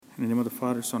In the name of the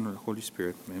Father, Son, and the Holy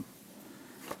Spirit. Amen.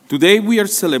 Today we are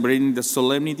celebrating the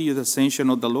solemnity of the Ascension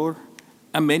of the Lord,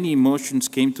 and many emotions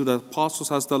came to the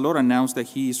apostles as the Lord announced that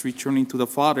he is returning to the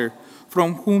Father,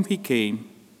 from whom he came.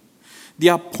 The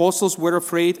apostles were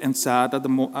afraid and sad at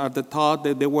the thought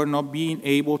that they were not being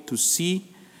able to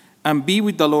see and be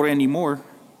with the Lord anymore,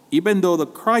 even though the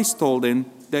Christ told them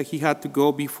that he had to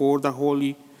go before the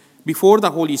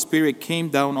Holy Spirit came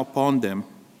down upon them.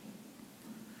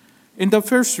 In the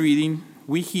first reading,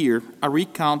 we hear a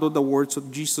recount of the words of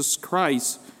Jesus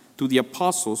Christ to the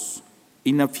apostles.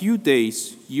 In a few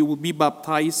days, you will be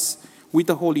baptized with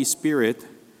the Holy Spirit,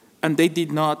 and they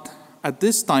did not at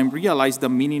this time realize the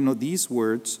meaning of these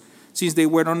words, since they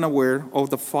were unaware of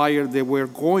the fire they were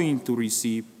going to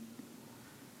receive.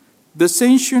 The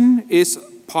Ascension is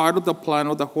part of the plan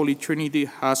of the Holy Trinity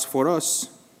has for us.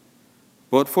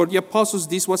 But for the apostles,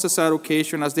 this was a sad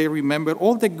occasion as they remembered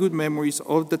all the good memories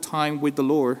of the time with the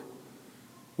Lord.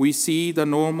 We see the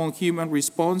normal human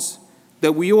response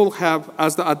that we all have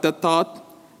at the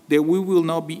thought that we will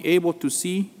not be able to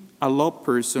see a loved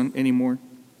person anymore.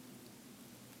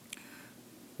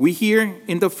 We hear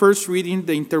in the first reading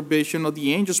the intervention of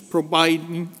the angels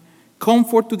providing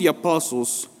comfort to the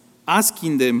apostles,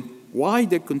 asking them why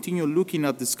they continue looking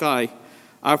at the sky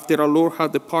after our Lord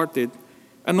had departed,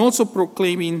 and also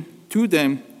proclaiming to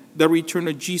them the return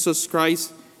of Jesus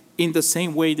Christ in the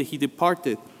same way that he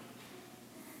departed.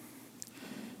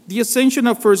 The Ascension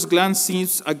at first glance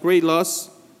seems a great loss.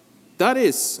 That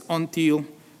is, until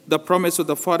the promise of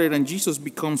the Father and Jesus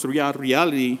becomes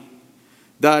reality.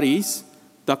 That is,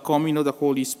 the coming of the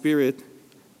Holy Spirit,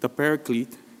 the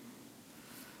Paraclete.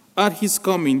 At his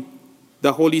coming,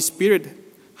 the Holy Spirit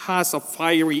has a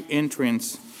fiery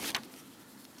entrance.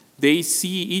 They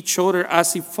see each other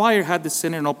as if fire had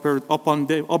descended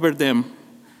over them.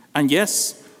 And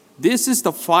yes, this is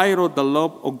the fire of the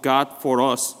love of God for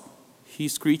us,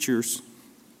 his creatures.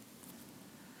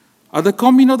 At the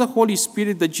coming of the Holy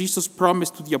Spirit that Jesus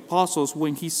promised to the apostles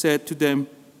when he said to them,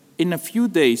 in a few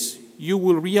days you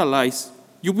will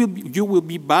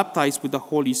be baptized with the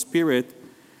Holy Spirit.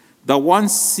 The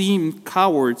ones seemed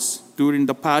cowards during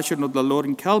the passion of the Lord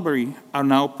in Calvary are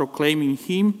now proclaiming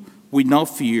him with no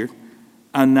fear,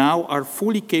 and now are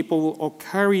fully capable of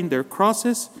carrying their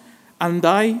crosses and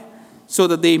die so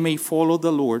that they may follow the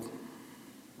Lord.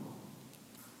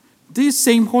 This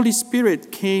same Holy Spirit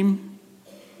that came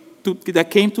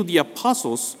to the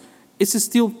apostles is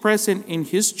still present in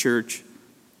his church,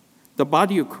 the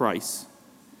body of Christ,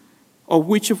 of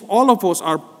which all of us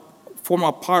form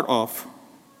a part of.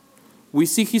 We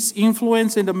see his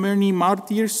influence in the many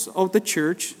martyrs of the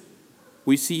church.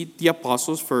 We see the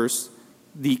apostles first,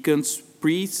 deacons,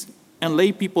 priests, and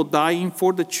lay people dying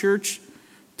for the church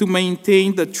to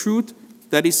maintain the truth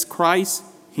that is Christ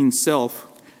himself,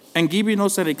 and giving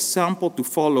us an example to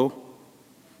follow,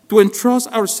 to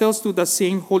entrust ourselves to the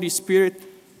same Holy Spirit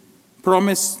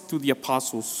promised to the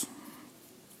apostles.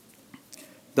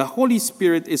 The Holy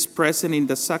Spirit is present in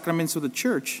the sacraments of the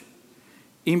church.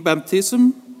 In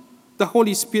baptism, the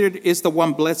Holy Spirit is the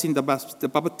one blessing the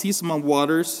baptismal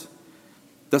waters.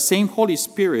 The same Holy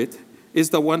Spirit is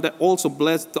the one that also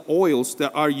blessed the oils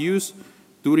that are used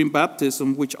during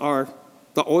baptism, which are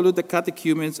the oil of the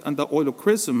catechumens and the oil of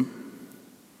chrism.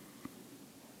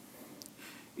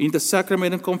 In the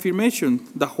sacrament of confirmation,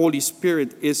 the Holy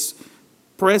Spirit is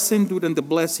present during the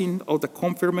blessing of the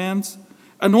confirmants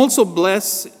and also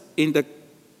blessed in the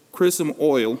chrism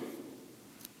oil.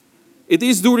 It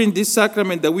is during this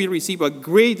sacrament that we receive a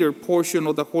greater portion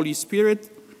of the Holy Spirit,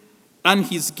 and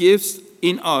his gifts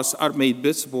in us are made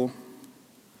visible.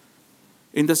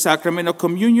 In the sacrament of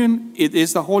communion, it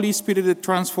is the Holy Spirit that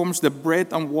transforms the bread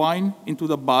and wine into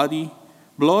the body,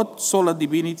 blood, soul, and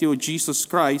divinity of Jesus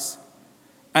Christ.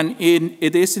 And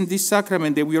it is in this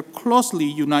sacrament that we are closely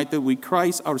united with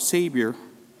Christ our Savior.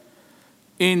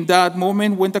 In that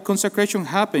moment when the consecration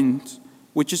happens,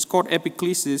 which is called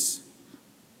epiclesis,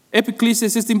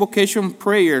 epiclesis is the invocation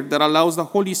prayer that allows the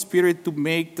Holy Spirit to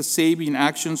make the saving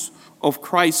actions of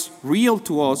Christ real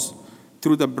to us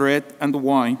through the bread and the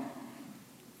wine.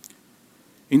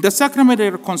 In the sacrament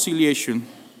of reconciliation,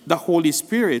 the Holy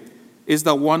Spirit is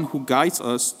the one who guides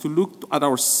us to look at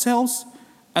ourselves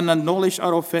and acknowledge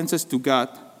our offenses to God.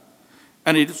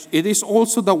 And it is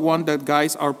also the one that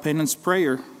guides our penance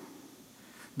prayer.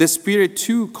 The Spirit,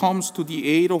 too, comes to the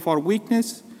aid of our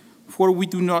weakness, for we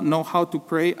do not know how to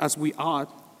pray as we ought,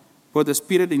 but the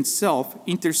Spirit himself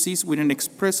intercedes with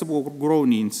inexpressible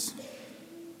groanings.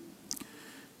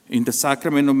 In the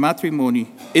sacrament of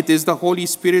matrimony, it is the Holy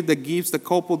Spirit that gives the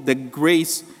couple the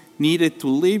grace needed to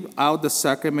live out the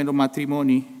sacrament of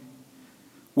matrimony.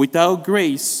 Without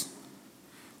grace,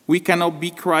 We cannot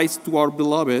be Christ to our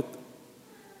beloved.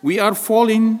 We are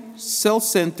fallen,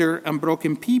 self-centered, and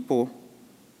broken people.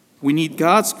 We need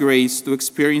God's grace to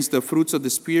experience the fruits of the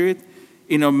Spirit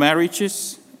in our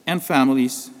marriages and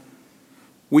families.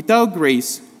 Without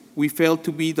grace, we fail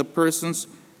to be the persons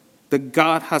that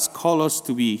God has called us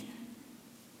to be.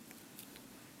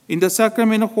 In the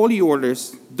sacrament of holy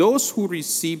orders, those who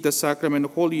receive the sacrament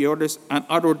of holy orders and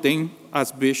are ordained as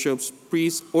bishops,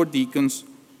 priests, or deacons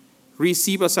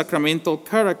receive a sacramental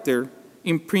character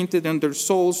imprinted on their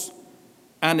souls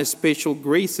and special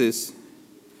graces.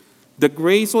 The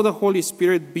grace of the Holy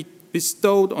Spirit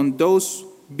bestowed on those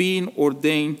being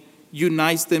ordained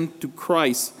unites them to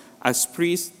Christ as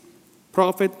priest,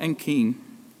 prophet, and king.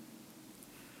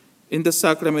 In the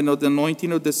sacrament of the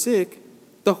anointing of the sick,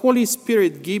 the Holy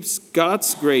Spirit gives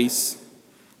God's grace.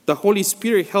 The Holy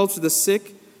Spirit helps the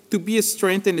sick to be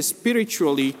strengthened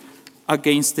spiritually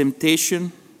against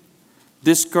temptation,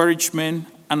 discouragement,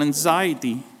 and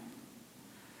anxiety.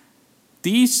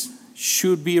 These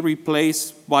should be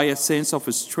replaced by a sense of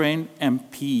strength and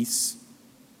peace.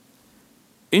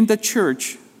 In the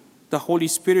church, the Holy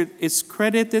Spirit is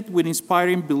credited with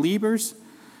inspiring believers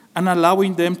and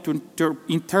allowing them to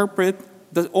interpret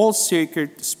all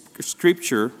sacred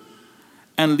scripture,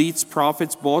 and leads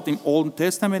prophets both in Old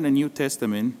Testament and New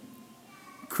Testament.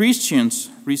 Christians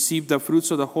receive the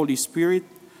fruits of the Holy Spirit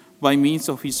by means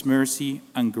of his mercy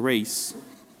and grace.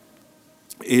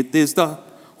 It is the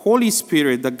Holy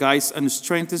Spirit that guides and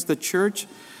strengthens the church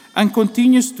and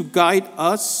continues to guide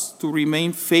us to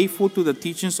remain faithful to the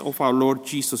teachings of our Lord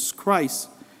Jesus Christ.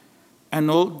 And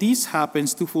all this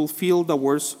happens to fulfill the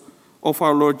words of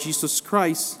our Lord Jesus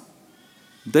Christ.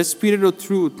 The Spirit of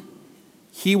truth,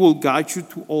 he will guide you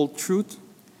to all truth.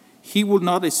 He will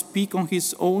not speak on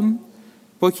his own,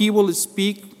 but he will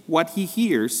speak what he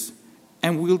hears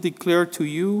and will declare to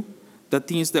you the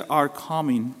things that are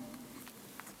coming.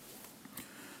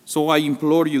 So I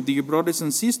implore you, dear brothers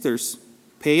and sisters,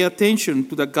 pay attention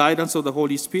to the guidance of the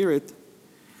Holy Spirit.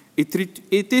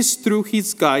 It is through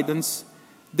his guidance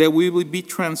that we will be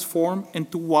transformed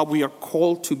into what we are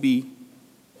called to be,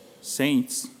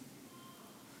 saints.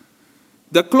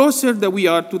 The closer that we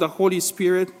are to the Holy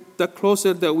Spirit, the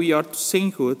closer that we are to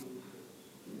sainthood,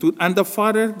 and the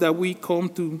farther that we come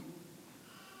to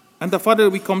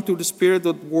the Spirit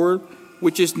of the world,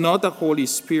 which is not the Holy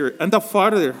Spirit, and the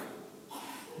farther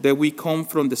that we come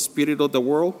from the spirit of the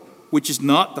world, which is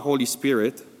not the Holy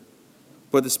Spirit,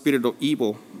 but the spirit of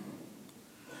evil.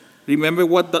 Remember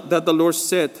what that the Lord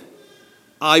said,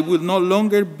 I will no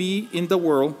longer be in the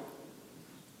world,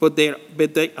 but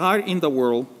they are in the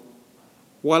world,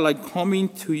 while I come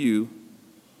into you.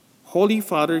 Holy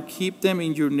Father, keep them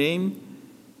in your name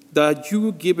that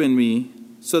you've given me,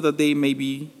 so that they may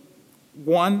be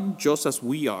one just as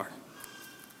we are.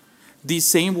 These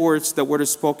same words that were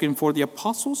spoken for the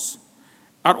apostles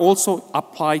are also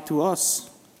applied to us.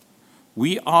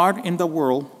 We are in the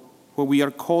world where we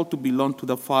are called to belong to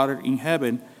the Father in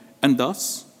heaven, and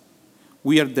thus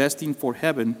we are destined for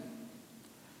heaven.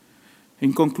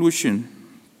 In conclusion,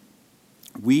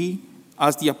 we,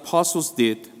 as the apostles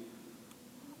did,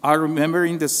 are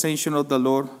remembering the ascension of the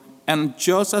Lord, and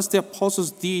just as the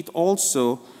apostles did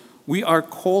also, we are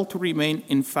called to remain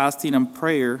in fasting and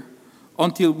prayer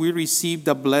until we receive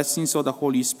the blessings of the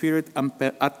Holy Spirit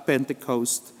at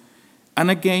Pentecost.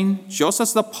 And again, just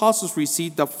as the apostles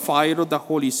received the fire of the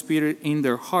Holy Spirit in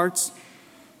their hearts,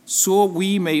 so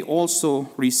we may also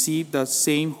receive the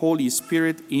same Holy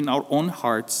Spirit in our own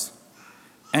hearts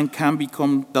and can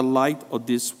become the light of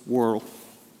this world.